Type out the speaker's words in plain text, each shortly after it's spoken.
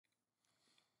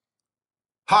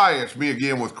Hi, it's me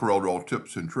again with CorelDraw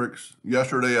Tips and Tricks.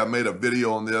 Yesterday I made a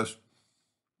video on this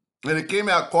and it came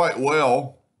out quite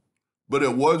well, but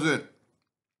it wasn't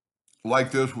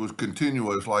like this was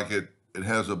continuous, like it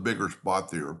has a bigger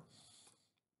spot there.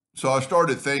 So I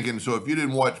started thinking, so if you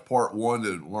didn't watch part one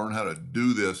to learn how to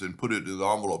do this and put it in the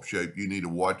envelope shape, you need to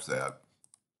watch that.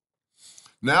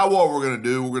 Now what we're going to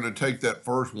do, we're going to take that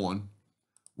first one,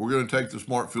 we're going to take the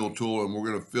Smart Fill tool and we're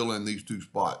going to fill in these two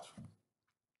spots.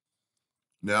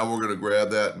 Now we're going to grab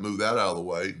that and move that out of the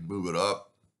way, move it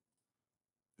up,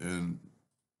 and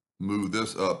move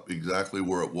this up exactly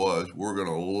where it was. We're going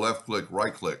to left click,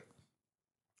 right click.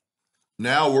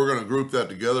 Now we're going to group that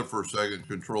together for a second,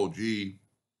 Control G,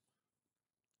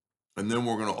 and then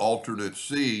we're going to alternate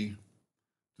C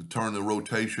to turn the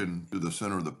rotation to the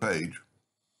center of the page.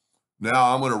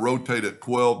 Now I'm going to rotate it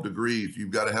 12 degrees.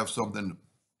 You've got to have something.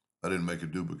 I didn't make a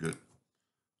duplicate.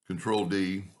 Control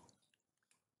D,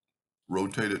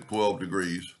 rotate it 12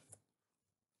 degrees.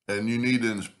 And you need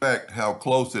to inspect how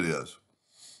close it is.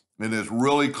 And it's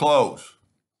really close.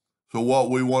 So what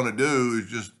we want to do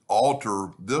is just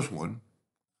alter this one.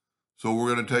 So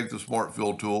we're going to take the Smart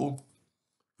Fill tool,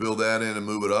 fill that in and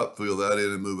move it up, fill that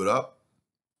in and move it up.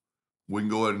 We can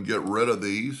go ahead and get rid of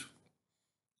these.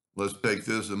 Let's take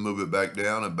this and move it back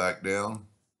down and back down.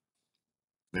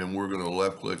 And we're going to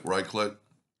left click, right click.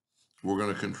 We're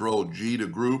going to Control G to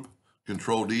group,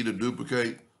 Control D to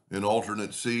duplicate, and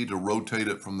alternate C to rotate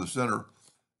it from the center.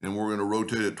 And we're going to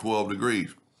rotate it 12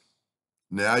 degrees.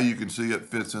 Now you can see it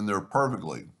fits in there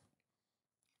perfectly.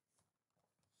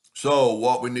 So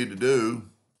what we need to do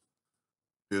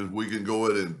is we can go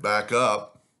ahead and back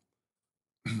up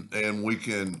and we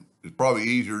can, it's probably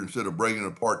easier instead of breaking it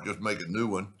apart, just make a new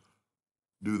one.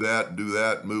 Do that,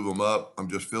 move them up. I'm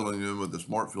just filling in with the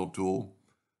Smart Fill tool.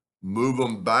 Move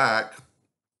them back.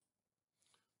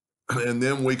 And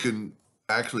then we can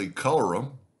actually color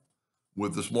them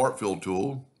with the Smart Fill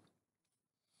tool.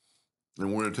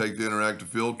 And we're going to take the Interactive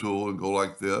Fill tool and go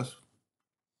like this.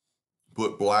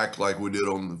 Put black like we did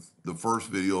on the first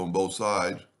video on both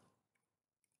sides.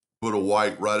 Put a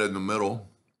white right in the middle.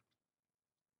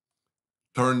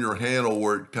 Turn your handle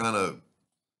where it kind of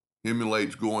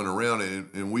emulates going around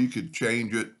it, and we could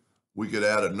change it. We could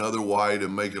add another white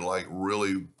and make it like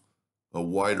really a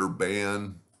wider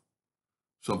band,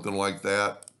 something like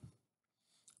that.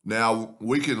 Now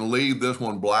we can leave this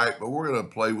one black, but we're going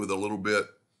to play with it a little bit.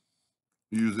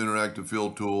 Use the Interactive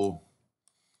Fill tool,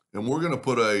 and we're going to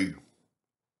put a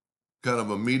kind of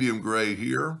a medium gray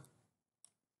here,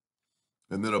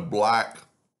 and then a black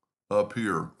up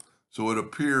here. So it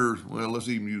appears, well, let's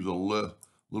even use a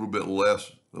little bit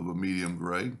less of a medium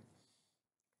gray.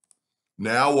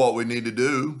 Now what we need to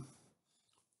do,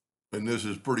 and this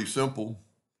is pretty simple,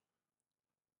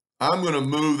 I'm going to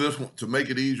move this one, to make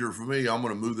it easier for me, I'm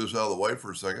going to move this out of the way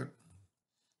for a second.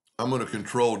 I'm going to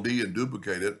Control D and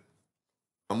duplicate it.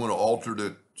 I'm going to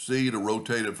alternate C to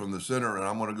rotate it from the center, and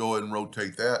I'm going to go ahead and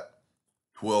rotate that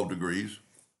 12 degrees.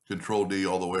 Control D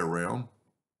all the way around.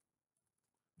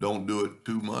 Don't do it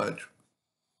too much.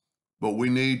 But we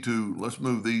need to, let's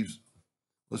move this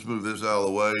out of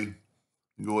the way.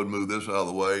 Go ahead and move this out of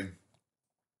the way.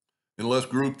 And let's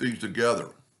group these together.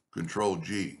 Control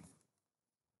G.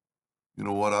 You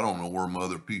know what? I don't know where my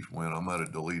other piece went. I might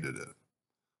have deleted it.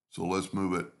 So let's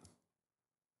move it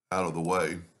out of the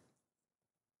way.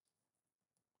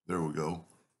 There we go.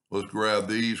 Let's grab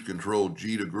these, Control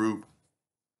G to group.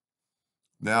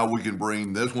 Now we can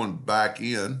bring this one back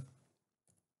in.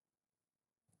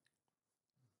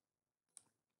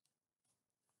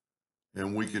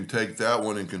 And we can take that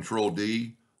one and Control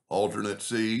D, alternate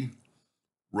C,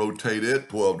 rotate it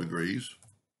 12 degrees.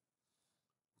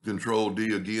 Control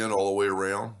D again all the way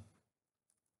around.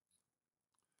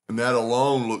 And that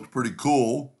alone looks pretty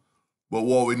cool. But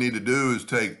what we need to do is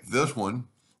take this one,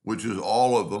 which is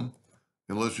all of them,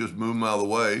 and let's just move them out of the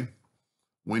way.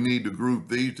 We need to group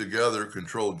these together,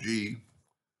 Control G.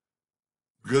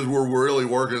 Because we're really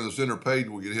working in the center page,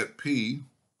 we can hit P.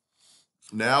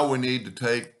 Now we need to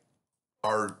take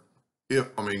our, let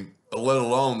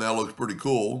alone, that looks pretty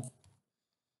cool.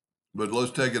 But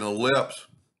let's take an ellipse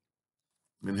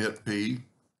and hit P.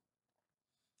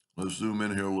 Let's zoom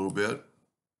in here a little bit.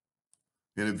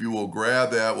 And if you will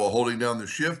grab that while holding down the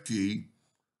Shift key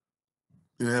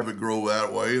and have it grow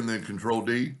that way, and then Control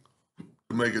D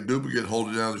to make a duplicate, hold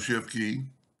it down the Shift key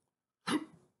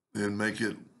and make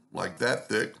it like that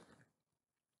thick.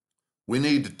 We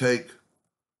need to take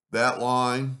that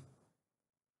line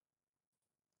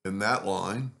and that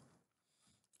line,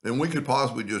 and we could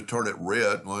possibly just turn it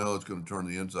red. Well, it's going to turn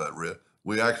the inside red.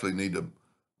 We actually need to,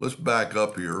 let's back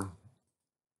up here.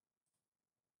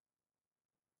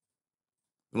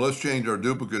 And let's change our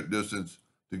duplicate distance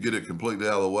to get it completely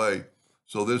out of the way.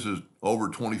 So this is over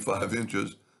 25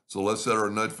 inches. So let's set our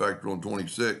nudge factor on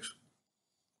 26.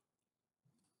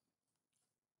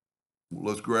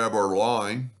 Let's grab our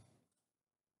line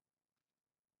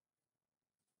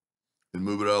and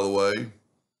move it out of the way.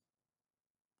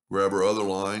 Grab our other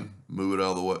line, move it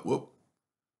out of the way. Whoop.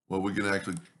 Well, we can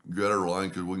actually get our line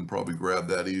because we can probably grab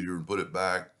that easier and put it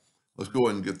back. Let's go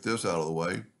ahead and get this out of the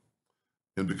way.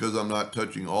 And because I'm not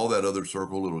touching all that other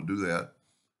circle, it'll do that.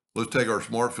 Let's take our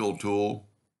Smart Fill tool,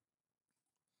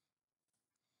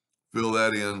 fill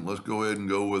that in. Let's go ahead and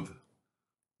go with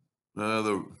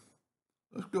another,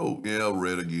 let's go, yeah,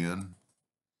 red again.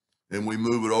 And we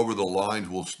move it over, the lines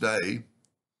will stay.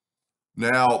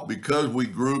 Now, because we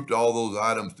grouped all those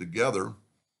items together,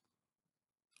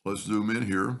 let's zoom in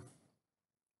here.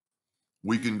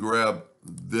 We can grab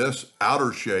this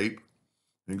outer shape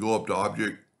and go up to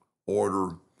Object,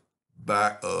 Order,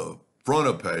 Back, Front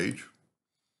of Page,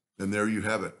 and there you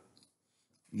have it.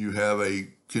 You have a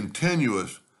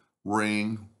continuous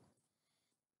ring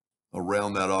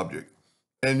around that object.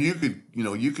 And you could,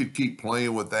 you could keep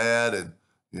playing with that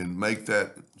and make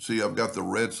that, see, I've got the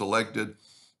red selected.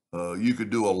 You could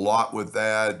do a lot with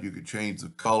that. You could change the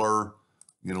color,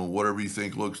 whatever you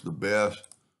think looks the best.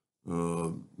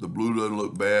 The blue doesn't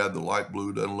look bad. The light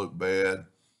blue doesn't look bad.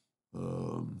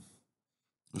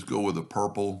 Let's go with the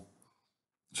purple.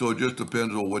 So it just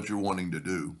depends on what you're wanting to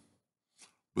do.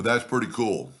 But that's pretty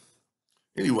cool.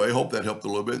 Anyway, hope that helped a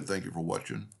little bit. Thank you for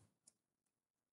watching.